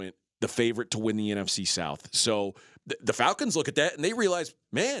that moment the favorite to win the NFC South. So the Falcons look at that and they realize,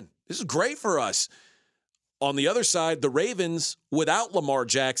 man, this is great for us. On the other side, the Ravens, without Lamar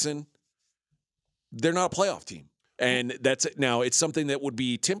Jackson, they're not a playoff team. And it's something that would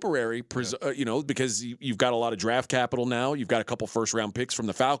be temporary, because you've got a lot of draft capital now. You've got a couple first-round picks from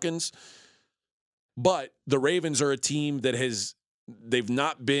the Falcons. But the Ravens are a team that they've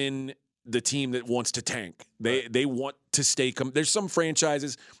not been the team that wants to tank. They want to stay. There's some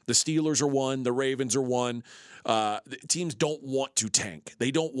franchises, the Steelers are one, the Ravens are one. Teams don't want to tank.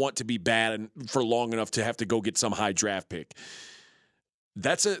 They don't want to be bad for long enough to have to go get some high draft pick.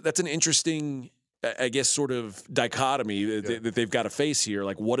 That's an interesting, I guess, sort of dichotomy that they've got to face here.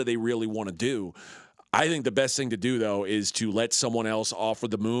 Like, what do they really want to do? I think the best thing to do, though, is to let someone else offer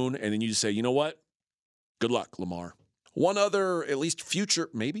the moon, and then you just say, you know what? Good luck, Lamar. One other, at least future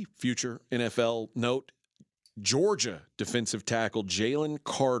NFL note: Georgia defensive tackle Jalen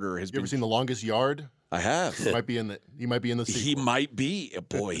Carter has been. You ever seen The Longest Yard? I have. He might be in the sequel. He might be.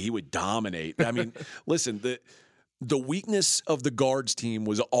 Boy, he would dominate. I mean, listen, the weakness of the guards team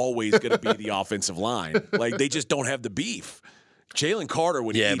was always going to be the offensive line. Like, they just don't have the beef. Jalen Carter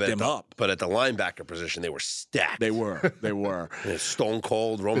would eat them up. But at the linebacker position, they were stacked. They were. Stone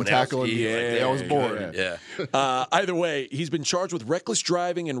Cold, Roman tackling. I was bored. Yeah. Either way, he's been charged with reckless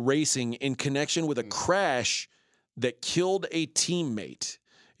driving and racing in connection with a crash that killed a teammate.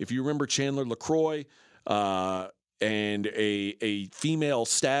 If you remember Chandler LaCroix, and a female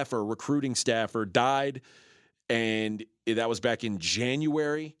staffer, recruiting staffer, died, and that was back in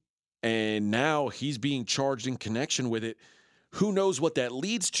January, and now he's being charged in connection with it. Who knows what that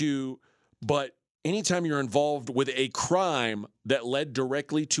leads to, but anytime you're involved with a crime that led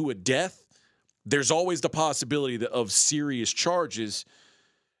directly to a death, there's always the possibility of serious charges.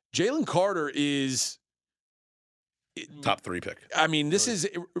 Jalen Carter is top 3 pick. I mean, this is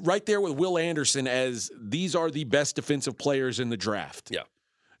right there with Will Anderson as these are the best defensive players in the draft. Yeah.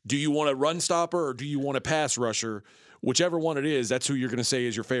 Do you want a run stopper or do you want a pass rusher? whichever one it is, that's who you're going to say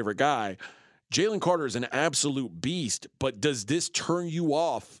is your favorite guy. Jalen Carter is an absolute beast, but does this turn you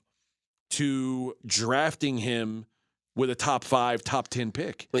off to drafting him with a top 5, top 10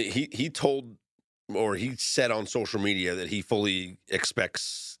 pick? He told, or he said on social media that he fully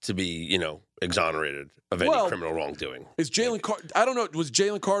expects to be, exonerated of any criminal wrongdoing. Is Jalen Carter? I don't know. Was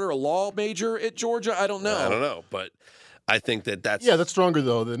Jalen Carter a law major at Georgia? I don't know. I don't know, but I think that's that's stronger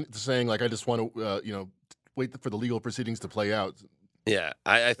though than saying like I just want to wait for the legal proceedings to play out. Yeah,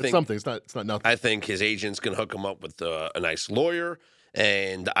 I think it's something. It's not nothing. I think his agent's going to hook him up with a nice lawyer.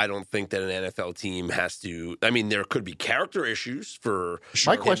 And I don't think that an NFL team has to. I mean, there could be character issues for.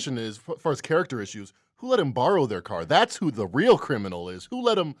 My question is, as far as character issues, who let him borrow their car? That's who the real criminal is. Who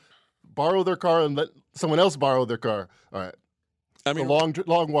let him borrow their car and let someone else borrow their car? All right. I mean, a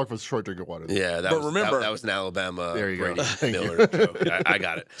long walk for a short drink of water. Yeah, that was an Alabama. There you Brady go. Miller joke. I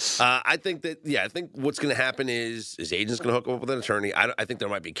got it. I think what's going to happen is his agent's going to hook him up with an attorney. I think there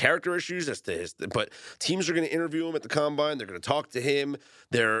might be character issues as to but teams are going to interview him at the combine. They're going to talk to him.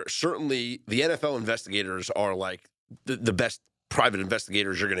 They're certainly the NFL investigators are like the best private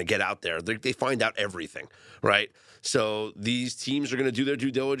investigators you're going to get out there. They find out everything, right? So these teams are going to do their due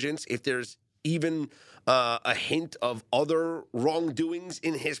diligence. If there's even a hint of other wrongdoings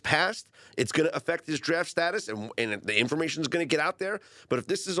in his past, it's going to affect his draft status, and the information is going to get out there. But if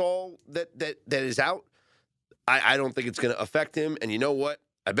this is all that is out, I don't think it's going to affect him. And you know what?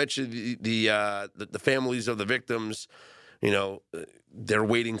 I bet you the families of the victims, they're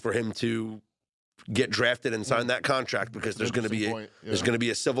waiting for him to get drafted and sign that contract because there's going to be there's going to be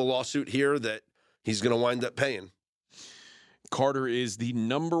a civil lawsuit here that he's going to wind up paying. Carter is the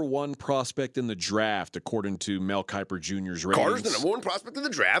number 1 prospect in the draft, according to Mel Kiper Jr.'s ratings. Carter's the number 1 prospect in the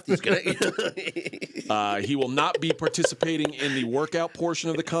draft. He's gonna. He will not be participating in the workout portion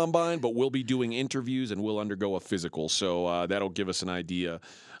of the combine, but will be doing interviews and will undergo a physical. So that'll give us an idea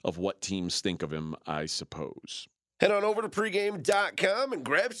of what teams think of him, I suppose. Head on over to pregame.com and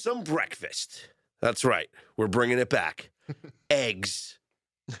grab some breakfast. That's right. We're bringing it back. Eggs.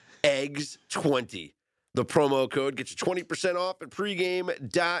 Eggs 20. The promo code gets you 20% off at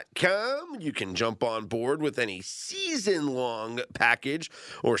pregame.com. You can jump on board with any season-long package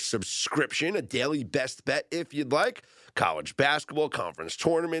or subscription, a daily best bet if you'd like. College basketball conference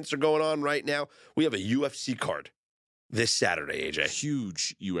tournaments are going on right now. We have a UFC card this Saturday, AJ.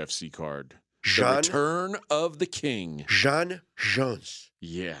 Huge UFC card. The return of the king. Jon Jones.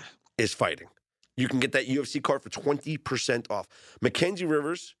 Yeah. Is fighting. You can get that UFC card for 20% off. Mackenzie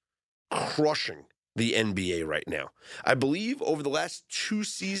Rivers crushing the NBA right now. I believe over the last 2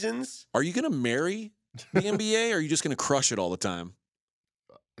 seasons. Are you going to marry the NBA or are you just going to crush it all the time?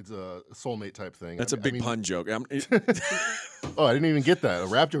 It's a soulmate type thing. That's a big pun joke. Oh, I didn't even get that. A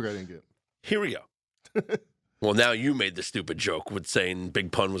rap joke I didn't get. Here we go. Well, now you made the stupid joke with saying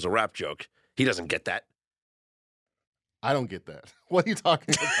big pun was a rap joke. He doesn't get that. I don't get that. What are you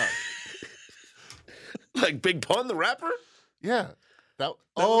talking about? Like Big Pun, the rapper? Yeah. That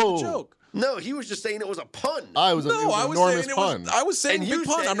was a joke. No, he was just saying it was a pun. I was enormous pun. I was saying big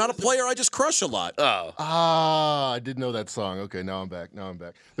pun. I'm not a player. I just crush a lot. Oh. I did know that song. Okay, now I'm back.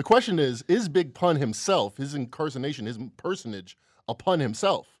 The question is Big Pun himself, his incarnation, his personage, a pun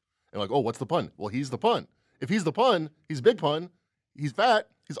himself? And like, oh, what's the pun? Well, he's the pun. If he's the pun, he's Big Pun. He's fat.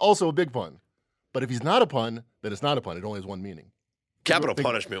 He's also a big pun. But if he's not a pun, then it's not a pun. It only has one meaning. Capital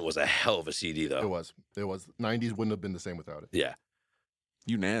Punishment was a hell of a CD, though. It was. 90s wouldn't have been the same without it. Yeah.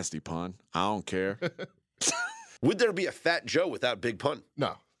 You nasty pun. I don't care. Would there be a Fat Joe without Big Pun?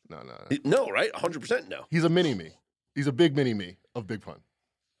 No. No, right? 100% no. He's a mini-me. He's a big mini-me of Big Pun.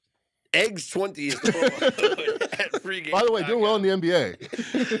 Eggs 20 is the promo at pregame. By the way, doing well in the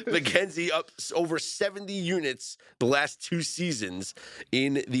NBA. Mackenzie up over 70 units the last 2 seasons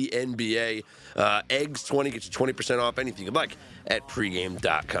in the NBA. Eggs 20 gets you 20% off anything you'd like at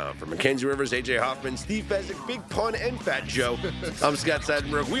pregame.com. For Mackenzie Rivers, AJ Hoffman, Steve Fezzik, Big Pun, and Fat Joe, I'm Scott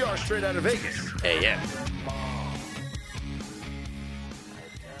Seidenberg. We are Straight Out of Vegas AM.